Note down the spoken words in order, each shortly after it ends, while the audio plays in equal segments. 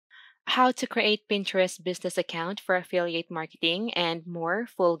How to create Pinterest business account for affiliate marketing and more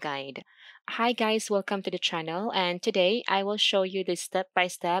full guide. Hi guys, welcome to the channel, and today I will show you the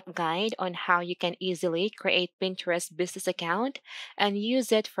step-by-step guide on how you can easily create Pinterest business account and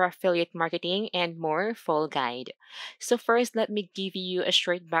use it for affiliate marketing and more full guide. So first, let me give you a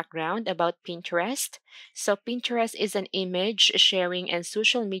short background about Pinterest. So Pinterest is an image sharing and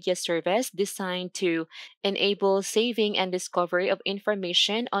social media service designed to enable saving and discovery of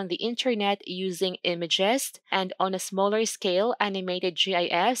information on the internet using images and on a smaller scale animated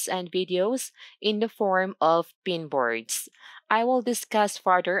GIFs and videos in the form of pinboards. I will discuss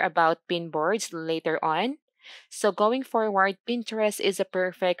further about pinboards later on. So going forward, Pinterest is a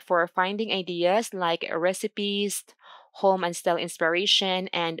perfect for finding ideas like recipes, home and style inspiration,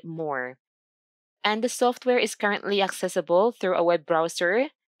 and more. And the software is currently accessible through a web browser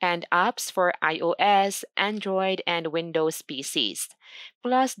and apps for iOS, Android, and Windows PCs.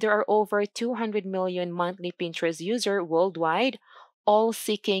 Plus, there are over 200 million monthly Pinterest users worldwide, all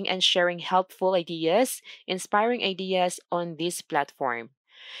seeking and sharing helpful ideas, inspiring ideas on this platform.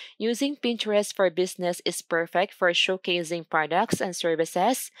 Using Pinterest for business is perfect for showcasing products and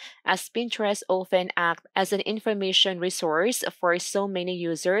services, as Pinterest often acts as an information resource for so many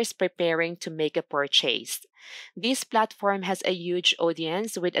users preparing to make a purchase. This platform has a huge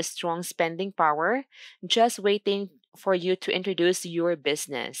audience with a strong spending power, just waiting for you to introduce your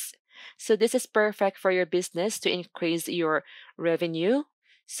business. So, this is perfect for your business to increase your revenue.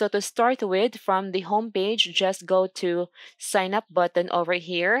 So, to start with, from the homepage, just go to sign up button over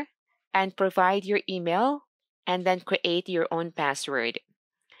here and provide your email and then create your own password.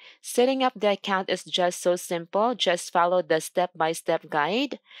 Setting up the account is just so simple. Just follow the step-by-step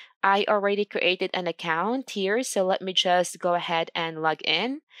guide. I already created an account here, so let me just go ahead and log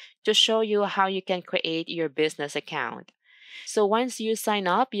in to show you how you can create your business account. So once you sign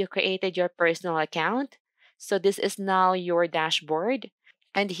up, you created your personal account. So this is now your dashboard.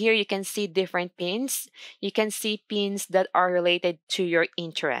 And here you can see different pins. You can see pins that are related to your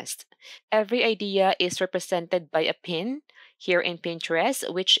interest. Every idea is represented by a pin here in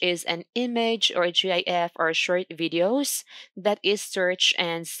Pinterest, which is an image or a GIF or short videos that is searched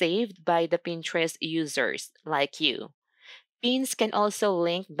and saved by the Pinterest users like you. Pins can also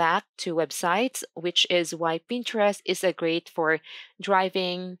link back to websites, which is why Pinterest is a great for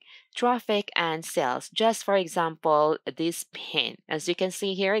driving traffic and sales. Just for example, this pin. As you can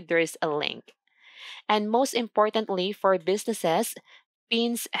see here, there is a link. And most importantly, for businesses,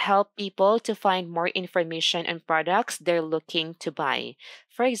 pins help people to find more information on products they're looking to buy.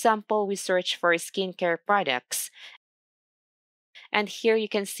 For example, we search for skincare products. And here you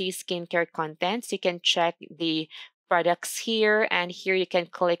can see skincare contents. You can check the products here, and here you can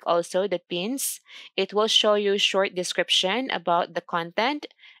click also the pins. It will show you short description about the content,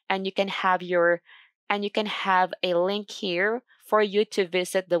 and you can have a link here for you to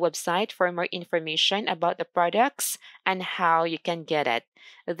visit the website for more information about the products and how you can get it.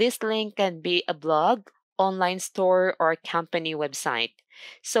 This link can be a blog, online store, or company website.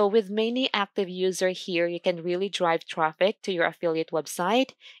 So with many active user here, you can really drive traffic to your affiliate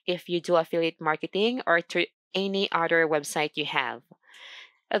website if you do affiliate marketing or to any other website you have.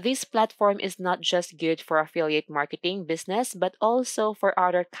 This platform is not just good for affiliate marketing business, but also for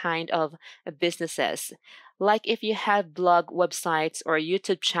other kind of businesses. Like if you have blog websites or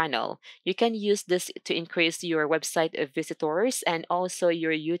YouTube channel, you can use this to increase your website visitors and also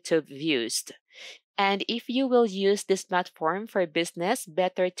your YouTube views. And if you will use this platform for business,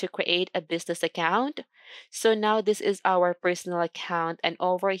 better to create a business account. So now this is our personal account, and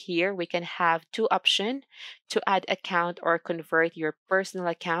over here we can have two options to add account or convert your personal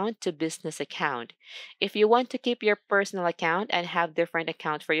account to business account. If you want to keep your personal account and have different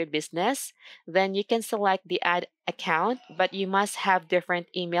account for your business, then you can select the add account, but you must have different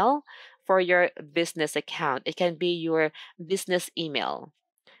email for your business account. It can be your business email.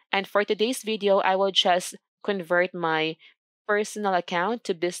 And for today's video, I will just convert my personal account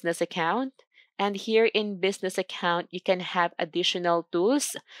to business account. And here in business account, you can have additional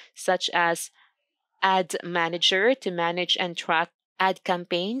tools such as ad manager to manage and track ad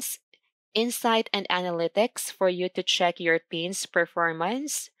campaigns, insight and analytics for you to check your pin's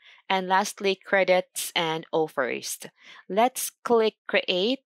performance, and lastly, credits and offers. Let's click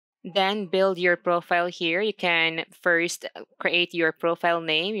create. Then build your profile here. You can first create your profile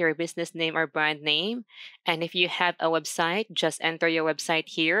name, your business name or brand name. And if you have a website, just enter your website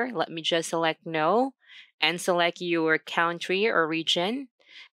here. Let me just select no and select your country or region.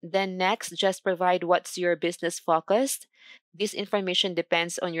 Then next, just provide what's your business focused. This information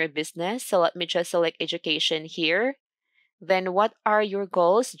depends on your business. So let me just select education here. Then what are your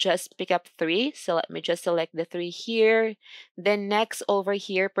goals? Just pick up three. So let me just select the three here. Then next over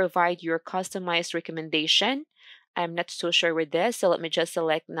here, provide your customized recommendation. I'm not so sure with this, so let me just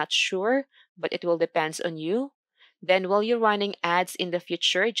select not sure, but it will depends on you. Then will you running ads in the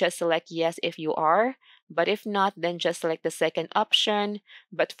future? Just select yes if you are. But if not, then just select the second option.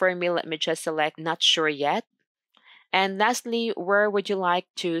 But for me, let me just select not sure yet. And lastly, where would you like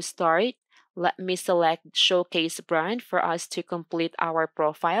to start? Let me select Showcase Brand for us to complete our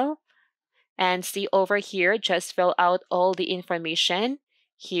profile. And see over here, just fill out all the information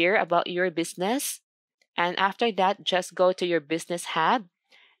here about your business. And after that, just go to your business hub.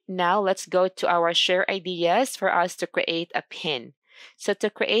 Now let's go to our share ideas for us to create a pin. So to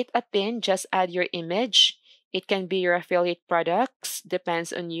create a pin, just add your image. It can be your affiliate products,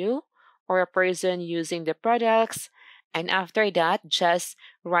 depends on you, or a person using the products. And after that, just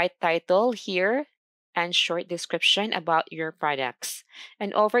write title here and short description about your products.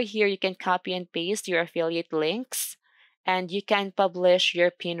 And over here, you can copy and paste your affiliate links, and you can publish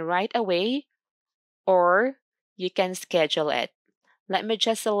your pin right away, or you can schedule it. Let me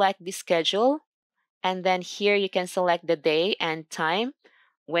just select the schedule, and then here you can select the day and time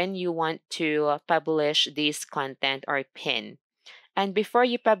when you want to publish this content or pin. And before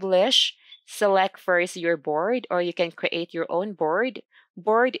you publish, select first your board, or you can create your own board.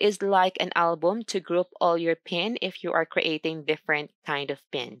 Board is like an album to group all your pin if you are creating different kind of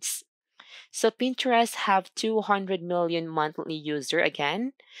pins. So Pinterest have 200 million monthly user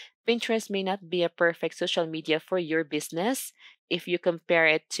again. Pinterest may not be a perfect social media for your business if you compare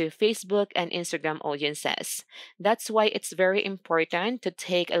it to Facebook and Instagram audiences. That's why it's very important to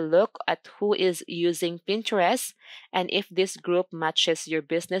take a look at who is using Pinterest, and if this group matches your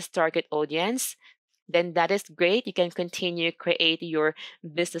business target audience, then that is great. You can continue create your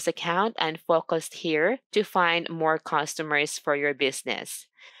business account and focus here to find more customers for your business.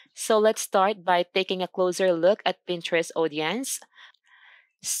 So let's start by taking a closer look at Pinterest audience.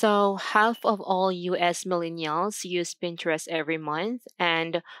 So, half of all US millennials use Pinterest every month,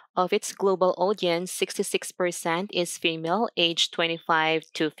 and of its global audience, 66% is female, aged 25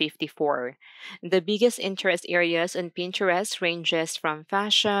 to 54. The biggest interest areas on Pinterest ranges from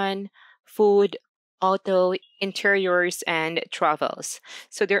fashion, food, auto, interiors, and travels.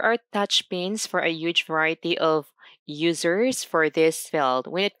 So there are touch pins for a huge variety of users for this field.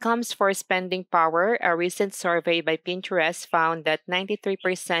 When it comes for spending power, a recent survey by Pinterest found that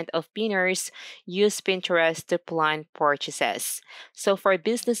 93% of pinners use Pinterest to plan purchases. So for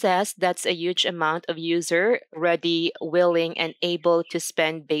businesses, that's a huge amount of user ready, willing, and able to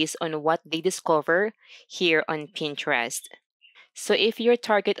spend based on what they discover here on Pinterest. So if your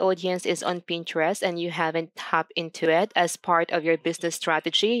target audience is on Pinterest and you haven't tapped into it as part of your business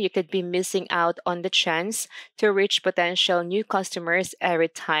strategy, you could be missing out on the chance to reach potential new customers every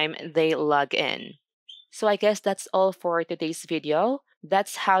time they log in. So I guess that's all for today's video.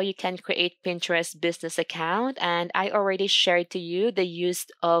 That's how you can create Pinterest business account, and I already shared to you the use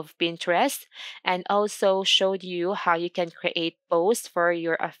of Pinterest and also showed you how you can create posts for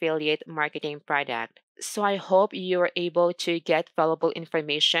your affiliate marketing product. So I hope you are able to get valuable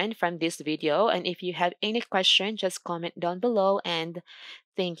information from this video, and if you have any question, just comment down below, and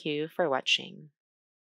thank you for watching.